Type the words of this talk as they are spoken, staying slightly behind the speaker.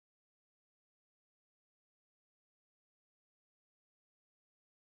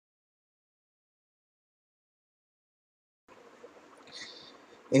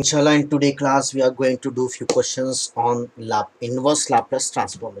Inshallah, in today's class, we are going to do few questions on inverse Laplace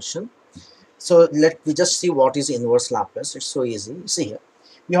transformation. So let we just see what is inverse Laplace. It's so easy. See here,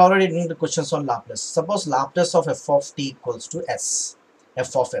 we already did the questions on Laplace. Suppose Laplace of f of t equals to s,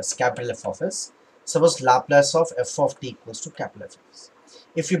 f of s, capital F of s. Suppose Laplace of f of t equals to capital F of s.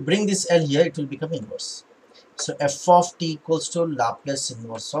 If you bring this L here, it will become inverse. So f of t equals to Laplace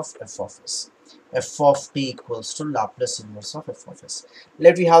inverse of f of s. F of t equals to Laplace inverse of f of s.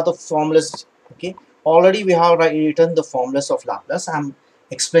 Let we have the formulas. Okay, already we have written the formulas of Laplace. I'm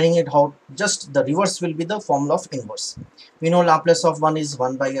explaining it how just the reverse will be the formula of inverse. We know Laplace of 1 is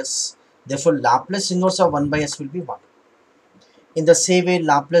 1 by s. Therefore, Laplace inverse of 1 by s will be 1. In the same way,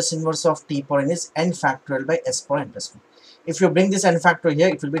 Laplace inverse of t power n is n factorial by s power n plus 1. If you bring this n factorial here,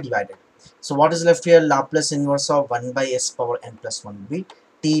 it will be divided. So what is left here? Laplace inverse of 1 by s power n plus 1 will be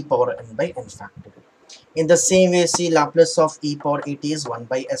t power n by n factorial. In the same way, see Laplace of e power at is 1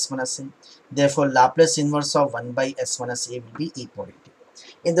 by s minus a. Therefore, Laplace inverse of 1 by s minus a will be e power at.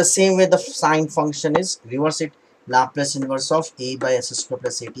 In the same way, the sine function is reverse it. Laplace inverse of a by s square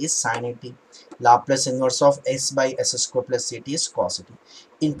plus at is sine at. Laplace inverse of s by s square plus at is cos at.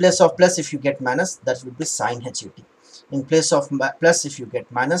 In place of plus, if you get minus, that will be sine h at. In place of plus, if you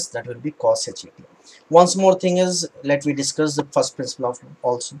get minus, that will be cos h at. Once more thing is, let me discuss the first principle of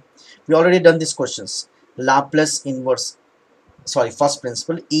also. We already done these questions. Laplace inverse, sorry, first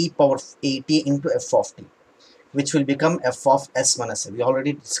principle, e power at into f of t, which will become f of s minus a. We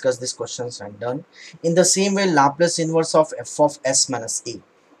already discussed these questions and done. In the same way, Laplace inverse of f of s minus a,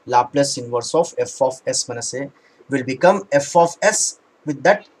 Laplace inverse of f of s minus a will become f of s. With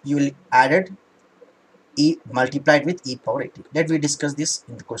that, you will added e multiplied with e power at. Let we discuss this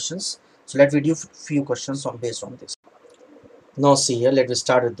in the questions. So let we do few questions on based on this. Now see here, let me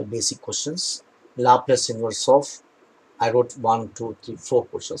start with the basic questions. Laplace inverse of, I wrote 1, 2, 3, 4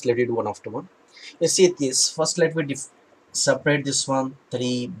 questions. Let me do one after one. You see this. First, let me separate this one.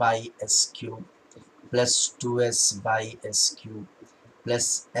 3 by s cube plus 2s by s cube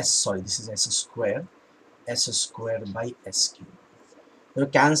plus s. Sorry, this is s square. S square by s cube. You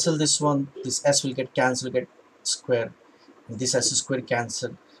cancel this one. This s will get cancelled, get square. This s square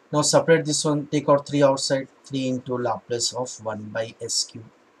cancel. Now separate this one. Take out 3 outside. 3 into Laplace of 1 by s cube.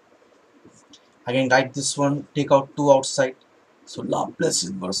 Again, write this one. Take out 2 outside. So Laplace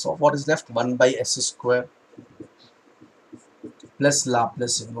inverse of what is left? 1 by s square plus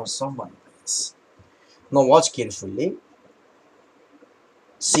Laplace inverse of 1 by s. Now watch carefully.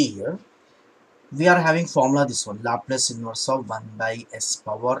 See here. We are having formula this one. Laplace inverse of 1 by s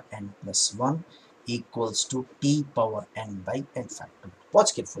power n plus 1 equals to t power n by n factorial.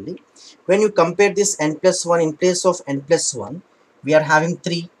 Watch carefully. When you compare this n plus 1, in place of n plus 1, we are having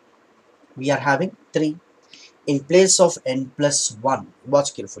 3. We are having 3. In place of n plus 1,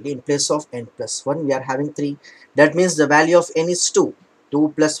 watch carefully, in place of n plus 1, we are having 3. That means the value of n is 2.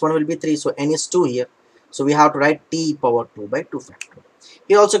 2 plus 1 will be 3. So n is 2 here. So we have to write t power 2 by 2 factorial.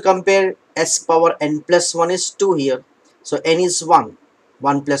 Here also compare s power n plus 1 is 2 here. So n is 1.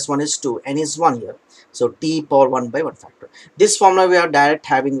 1 plus 1 is 2. N is 1 here. So t power 1 by 1 factor. This formula we are direct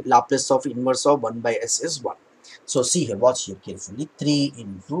having Laplace of inverse of 1 by s is 1. So see here, watch here carefully. 3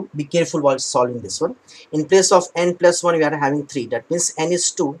 into, be careful while solving this one. In place of n plus 1, we are having 3. That means n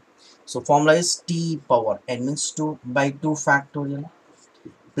is 2. So formula is t power n means 2 by 2 factorial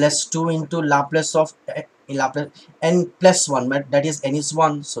plus 2 into Laplace of Laplace n plus 1, but that is n is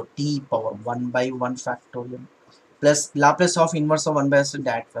 1. So t power 1 by 1 factorial plus Laplace of inverse of 1 by s,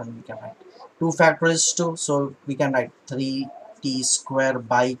 that one we can write. 2 factorial is 2. So we can write 3t square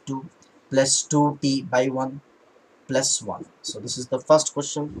by 2 plus 2t by 1 plus 1. So this is the first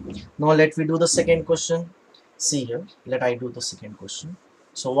question. Now let me do the second question. See here, let I do the second question.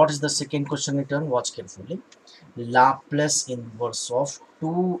 So what is the second question return? Watch carefully. Laplace inverse of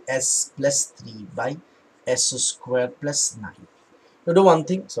 2s plus 3 by s square plus 9. You do one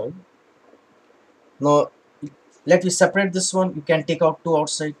thing, sorry. Now let me separate this one. You can take out 2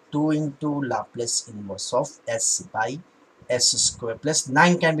 outside. 2 into Laplace inverse of s by s square plus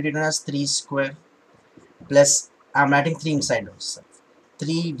 9 can be written as 3 square plus, I'm writing 3 inside also.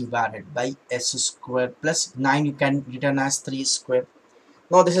 3 divided by s square plus 9 you can written as 3 square.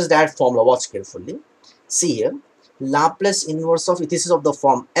 Now this is that formula. Watch carefully. See here. Laplace inverse of, this is of the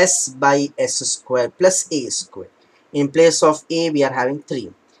form s by s square plus a square. In place of a we are having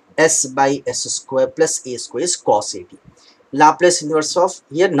 3. S by s square plus a square is cos 80. Laplace inverse of,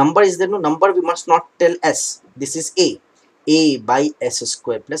 here number is there, no number, we must not tell s. This is a by s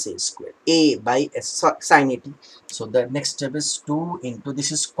square plus a square, a by s sin 80. So the next step is 2 into,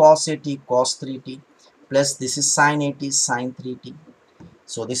 this is cos 80 cos 3t plus this is sin 80 sin 3t.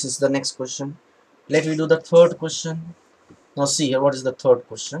 So this is the next question. Let me do the third question. Now see here, what is the third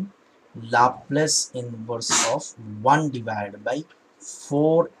question? Laplace inverse of 1 divided by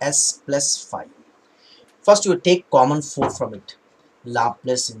 4s plus 5. First you take common 4 from it.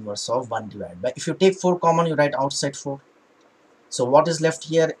 Laplace inverse of 1 divided by, if you take 4 common, you write outside 4. So what is left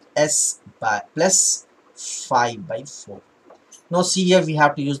here? S by plus 5 by 4. Now see here, we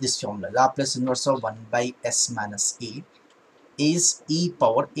have to use this formula. Laplace inverse of 1 by s minus a is e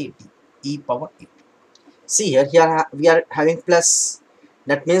power at. E power at. See here, we are having plus.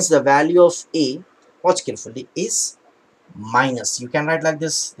 That means the value of a, watch carefully, is minus. You can write like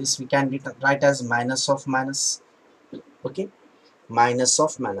this. This we can write as minus of minus. Okay, minus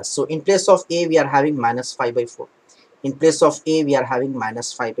of minus. So in place of a, we are having minus 5 by 4. In place of a, we are having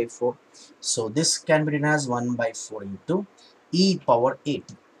minus 5 by 4. So this can be written as 1 by 4 into e power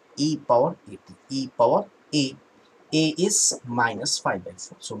at. E power at. E power a. A is minus 5 by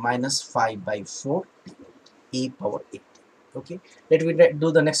 4. So minus 5 by 4 e power 8. Okay, let me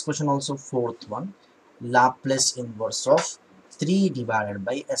do the next question also, fourth one. Laplace inverse of 3 divided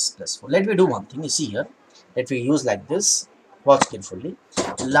by s plus 4. Let me do one thing. You see here, let me use like this. Watch carefully.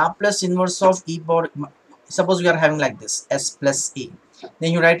 Laplace inverse of e power, suppose we are having like this, s plus a,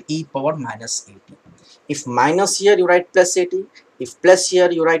 then you write e power minus 80. If minus here, you write plus 80. If plus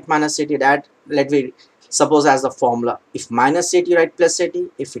here, you write minus 80. That, let me suppose as the formula. If minus 80, you write plus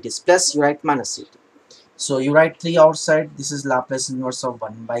 80. If it is plus, you write minus 80. So you write 3 outside. This is Laplace inverse of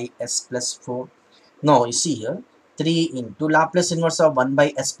 1 by s plus 4. Now you see here, 3 into Laplace inverse of 1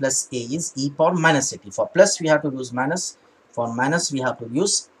 by s plus a is e power minus 80. For plus, we have to use minus. For minus, we have to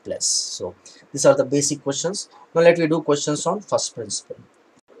use plus. So these are the basic questions. Now let me do questions on first principle.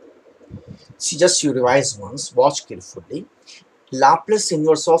 See, just you revise once. Watch carefully. Laplace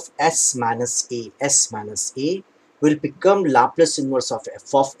inverse of s minus a will become Laplace inverse of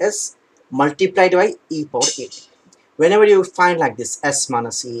f of s multiplied by e power 8. Whenever you find like this s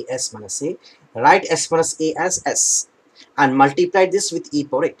minus a, write s minus a as s and multiply this with e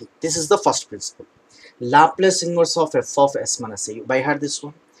power 80. This is the first principle. Laplace inverse of f of s minus a, by heart this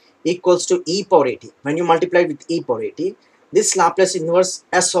one, equals to e power 80. When you multiply with e power 80, this Laplace inverse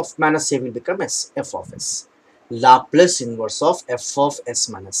s of minus a will become s, f of s. Laplace inverse of f of s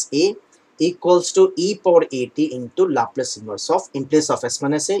minus a equals to e power 80 into Laplace inverse of, in place of s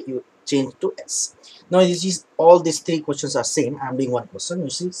minus a, you change to s. Now this is, all these three questions are same. I am doing one question. You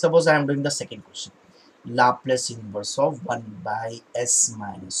see, suppose I am doing the second question. Laplace inverse of 1 by s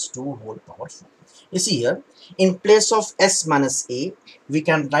minus 2 whole power 4. You see here, in place of s minus a, we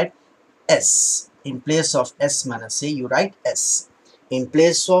can write s. In place of s minus a, you write s. In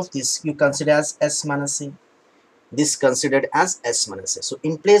place of this, you consider as s minus a. This considered as s minus a. So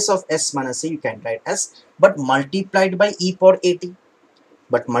in place of s minus a, you can write s, but multiplied by e power 80.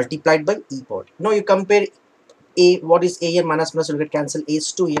 But multiplied by e power. Now you compare a, what is a here, minus minus will get cancelled, a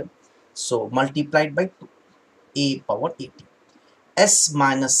is 2 here. So multiplied by 2, a power 80. S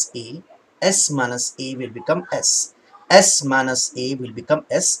minus a will become s. S minus a will become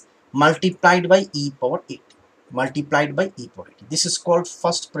s multiplied by e power 80. Multiplied by e power 80. This is called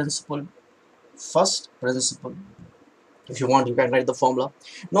first principle. First principle. If you want, you can write the formula.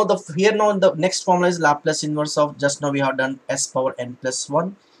 Now the next formula is Laplace inverse of, just now we have done s power n plus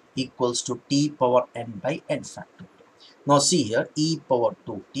 1 equals to t power n by n factor. Now see here, e power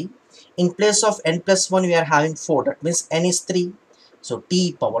 2t. In place of n plus 1, we are having 4. That means n is 3. So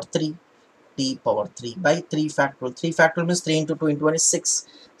t power 3. T power 3 by 3 factorial. 3 factorial means 3 into 2 into 1 is 6.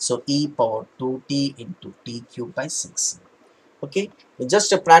 So e power 2t into t cube by 6. Okay,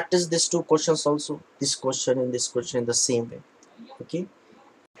 just practice these two questions also, this question and this question in the same way. Okay,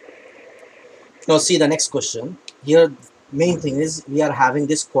 now see the next question. Here main thing is, we are having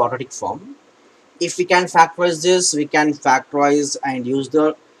this quadratic form. If we can factorize this, we can factorize and use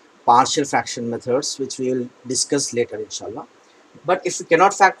the partial fraction methods, which we will discuss later inshallah. But if we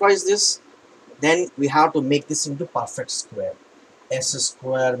cannot factorize this, then we have to make this into perfect square. S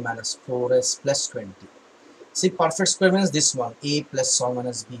square minus 4s plus 20. See, perfect square means this one, a plus or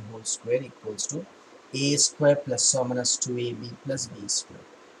minus b whole square equals to a square plus or minus 2ab plus b square.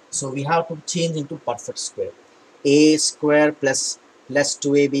 So we have to change into perfect square. A square plus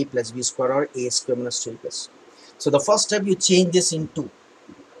 2ab plus b square, or a square minus 2a plus. So the first step, you change this into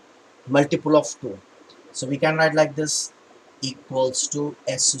multiple of 2. So we can write like this, equals to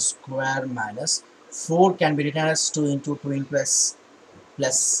s square minus 4 can be written as 2 into 2 into s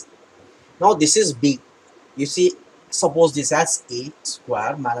plus. Now this is b. You see, suppose this as a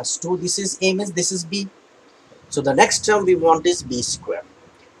square minus 2. This is a, means this is b. So the next term we want is b square.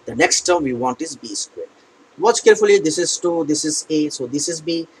 The next term we want is b square. Watch carefully. This is 2, this is a, so this is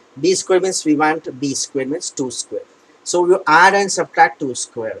b. B square means we want b square means 2 square. So you add and subtract 2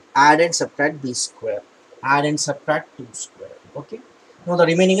 square, add and subtract b square, add and subtract 2 square. Okay. Now the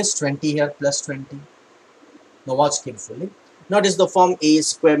remaining is 20 here plus 20. Now watch carefully. Notice the form a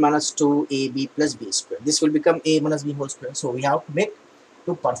square minus 2ab plus b square. This will become a minus b whole square. So we have to make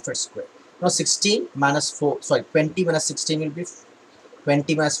two perfect square. Now 16 minus 4, sorry, 20 minus 16 will be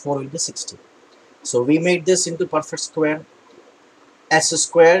 20 minus 4 will be 16. So we made this into perfect square. S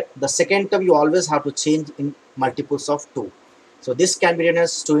square, the second term you always have to change in multiples of 2. So this can be written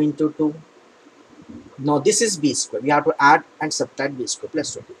as 2 into 2. Now this is b square. We have to add and subtract b square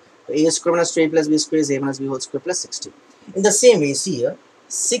plus 20. So a square minus 2a plus b square is a minus b whole square plus 16. In the same way, see here,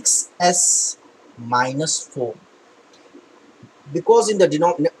 6s minus 4. Because in the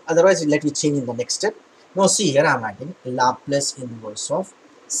denominator, otherwise let me change in the next step. Now see here I am writing Laplace inverse of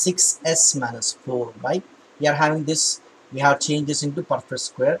 6s minus 4 by, we are having this, we have changed this into perfect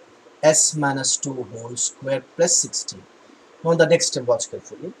square, s minus 2 whole square plus 16. Now the next step, watch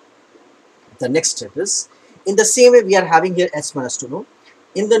carefully. The next step is, in the same way we are having here s minus 2, no?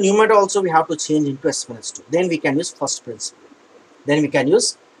 In the numerator also we have to change into s minus 2. Then we can use first principle.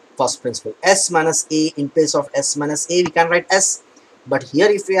 S minus a, in place of s minus a we can write s. But here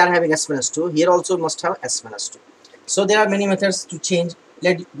if we are having s minus 2, here also we must have s minus 2. So there are many methods to change.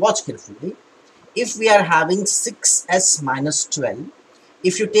 Let's watch carefully. If we are having 6s minus 12,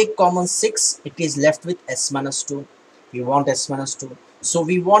 if you take common 6, it is left with s minus 2. We want s minus 2. So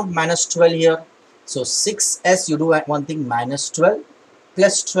we want minus 12 here. So 6s, you do one thing, minus 12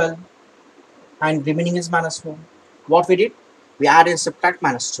 plus 12, and remaining is minus 4. What we did? We add and subtract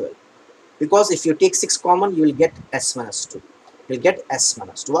minus 12. Because if you take 6 common, you will get s minus 2. You will get s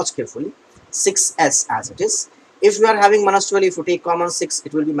minus 2. Watch carefully. 6s as it is. If you are having minus 12, if you take common 6,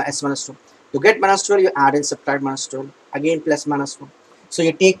 it will be s minus 2. To get minus 12, you add and subtract minus 12. Again plus minus 1. So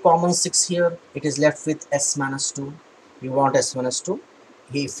you take common 6 here. It is left with s minus 2. You want s minus 2.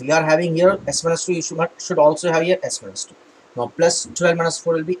 If you are having here s minus 2, you should also have here s minus 2. Now plus 12 minus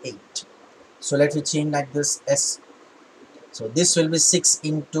 4 will be 8. So let me change like this s. So this will be 6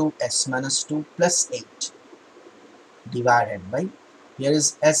 into s minus 2 plus 8 divided by, here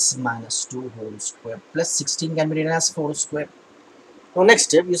is s minus 2 whole square plus 16 can be written as 4 square. Now next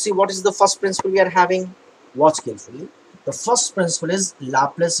step, you see what is the first principle we are having? Watch carefully. The first principle is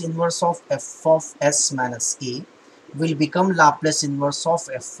Laplace inverse of f of s minus a will become Laplace inverse of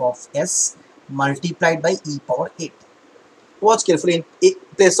f of s multiplied by e power 8. Watch carefully. In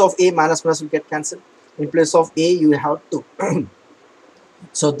place of a, minus will get cancelled. In place of a, you have 2.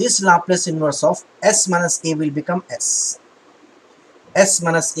 So this Laplace inverse of s minus a will become s. S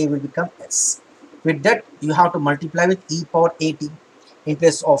minus a will become s. With that, you have to multiply with e power 80. In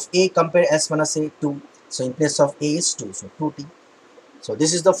place of a, compare s minus a, 2. So in place of a is 2, so 2t. So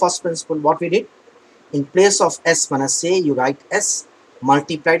this is the first principle. What we did? In place of s minus a, you write s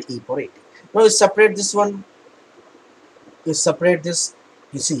multiplied e power 80. Now you separate this one. You separate this.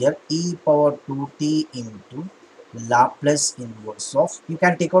 You see here e power 2t into Laplace inverse of, you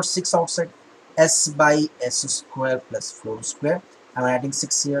can take out 6 outside, s by s square plus 4 square. I am adding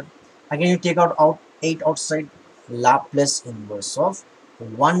 6 here. Again you take out 8 outside, Laplace inverse of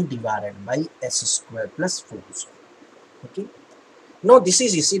 1 divided by s square plus 4 square. Okay. Now this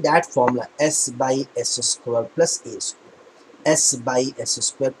is, you see, that formula, s by s square plus a square. S by s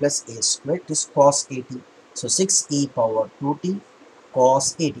square plus a square, it is cos 80. So 6 e power 2t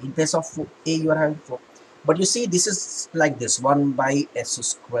cos 80. In place of a, you are having 4. But you see, this is like this, 1 by s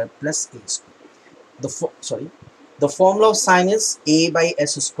square plus a square. The formula of sine is a by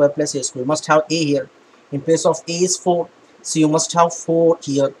s square plus a square. You must have a here. In place of a is 4. So you must have 4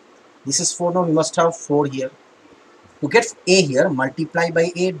 here. This is 4 now, you must have 4 here. To get a here, multiply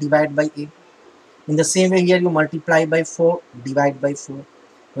by a, divide by a. In the same way here, you multiply by 4, divide by 4.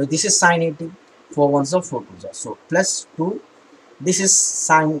 Now this is sine 80. 4 ones are 4 twos are. So plus 2. This is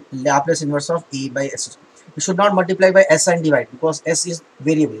sine Laplace inverse of a by s. You should not multiply by s and divide because s is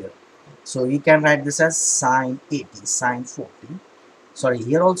variable here. So we can write this as sine 80, sine 40. Sorry,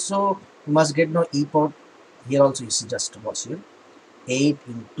 here also you must get no e power. Here also you see, just watch here. 8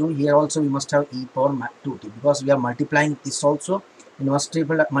 into, here also we must have e power 2t because we are multiplying this also. You must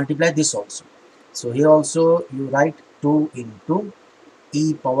multiply this also. So here also you write 2 into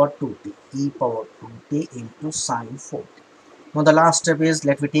e power 2t, e power 2t into sine 40. Now the last step is,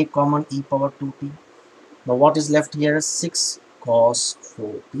 let me take common e power 2t. Now what is left here is 6 cos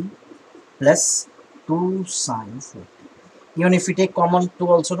 4t plus 2 sine 40. Even if we take common 2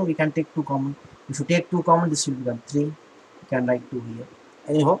 also, no, we can take 2 common. If you take 2 common, this will become 3. You can write 2 here.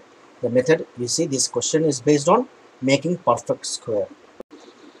 Anyhow, The method, you see, this question is based on making perfect square.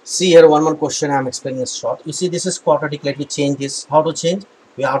 See here, one more question I am explaining is short. You see, this is quadratic. Let me change this. How to change?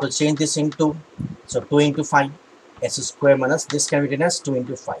 We have to change this into, so 2 into 5, s square minus, this can be written as 2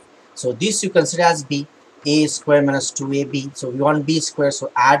 into 5. So this you consider as b, a square minus 2ab. So we want b square,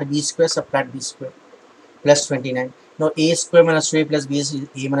 so add b square, subtract b square, plus 29. Now a square minus 2a plus b is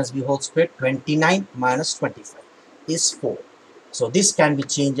a minus b whole square. 29 minus 25 is 4. So this can be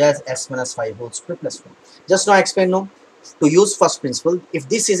changed as s minus 5 whole square plus 4. Just now I explain now, to use first principle, if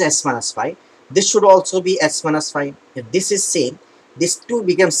this is s minus 5, this should also be s minus 5. If this is same, this two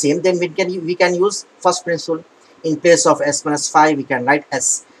becomes same, then we can use first principle. In place of s minus 5, we can write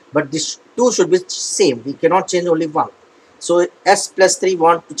s. But this two should be same. We cannot change only one. So s plus 3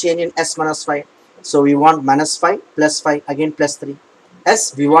 want to change in s minus 5. So we want minus 5 plus 5, again plus 3.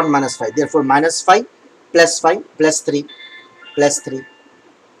 S we want minus 5. Therefore minus 5 plus 5 plus 3 plus 3.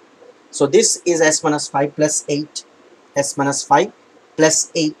 So this is s minus 5 plus 8. S minus 5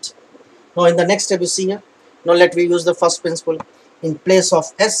 plus 8. Now in the next step you see here. Now let me use the first principle. In place of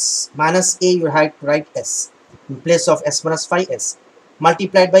s minus a, you have to write s. In place of s minus 5, s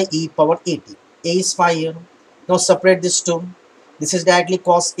multiplied by e power 80. A is 5 here. Now separate this two. This is directly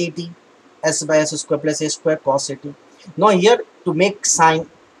cos 80. S by s square plus a square cos 80. Now here to make sine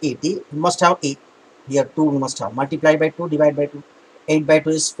 80, you must have a. Here 2 we must have. Multiply by 2, divide by 2. 8 by 2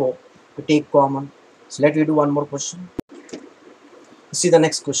 is 4. To take common. So let me do one more question. See the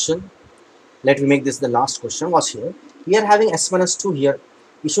next question. Let me make this the last question. Was here. We are having s minus 2 here.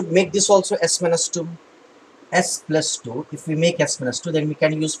 We should make this also s minus 2. S plus 2. If we make s minus 2, then we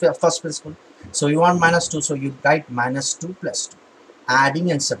can use first principle. So you want minus 2. So you write minus 2 plus 2.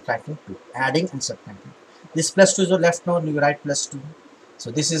 Adding and subtracting 2. Adding and subtracting. This plus 2 is left now. You write plus 2.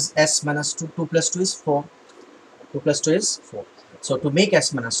 So this is s minus 2. 2 plus 2 is 4. 2 plus 2 is 4. So to make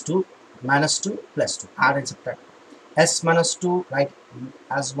s minus 2, minus 2 plus 2. Add and subtract. S minus 2 write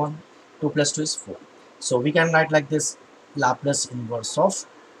as 1. 2 plus 2 is 4. So we can write like this: Laplace inverse of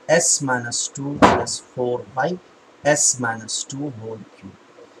s minus 2 plus 4 by s minus 2 whole cube.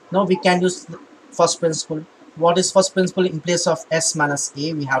 Now we can use the first principle. What is first principle? In place of s minus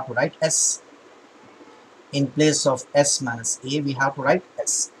a, we have to write s. In place of s minus a, we have to write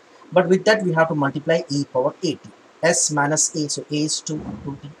s. But with that, we have to multiply e power 80. S minus a, so a is 2,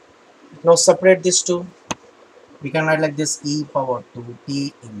 2t. Now separate this two. We can write like this: e power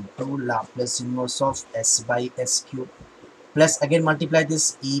 2t into Laplace inverse of s by s cube, plus again multiply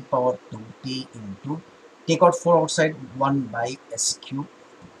this e power 2t into, take out 4 outside, 1 by s cube.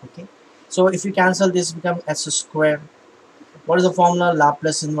 Okay, so if you cancel this, become s square. What is the formula?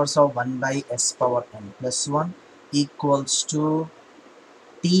 Laplace inverse of 1 by s power n plus 1 equals to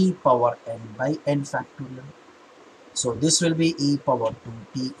t power n by n factorial. So this will be e power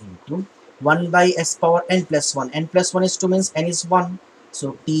 2t into 1 by s power n plus 1. N plus 1 is 2, means n is 1.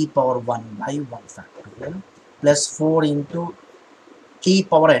 So t power 1 by 1 factorial plus 4 into t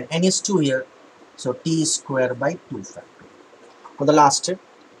power n. N is 2 here. So t square by 2 factorial. For the last step,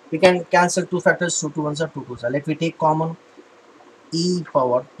 we can cancel 2 factors. So 2 ones are 2 2s. Let me take common e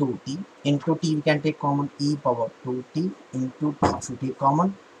power 2t into t. We can take common e power 2t into t. If we take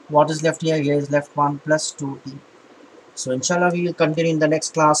common, what is left here? Here is left 1 plus 2t. So inshallah we will continue in the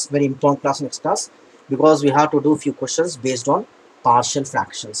next class, very important class next class, because we have to do few questions based on partial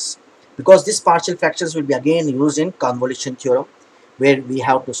fractions, because these partial fractions will be again used in convolution theorem, where we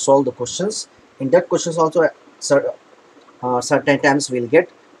have to solve the questions. In that questions also certain times we will get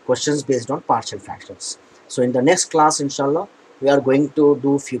questions based on partial fractions. So in the next class inshallah we are going to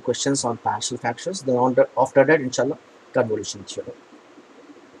do few questions on partial fractions, then after that inshallah convolution theorem.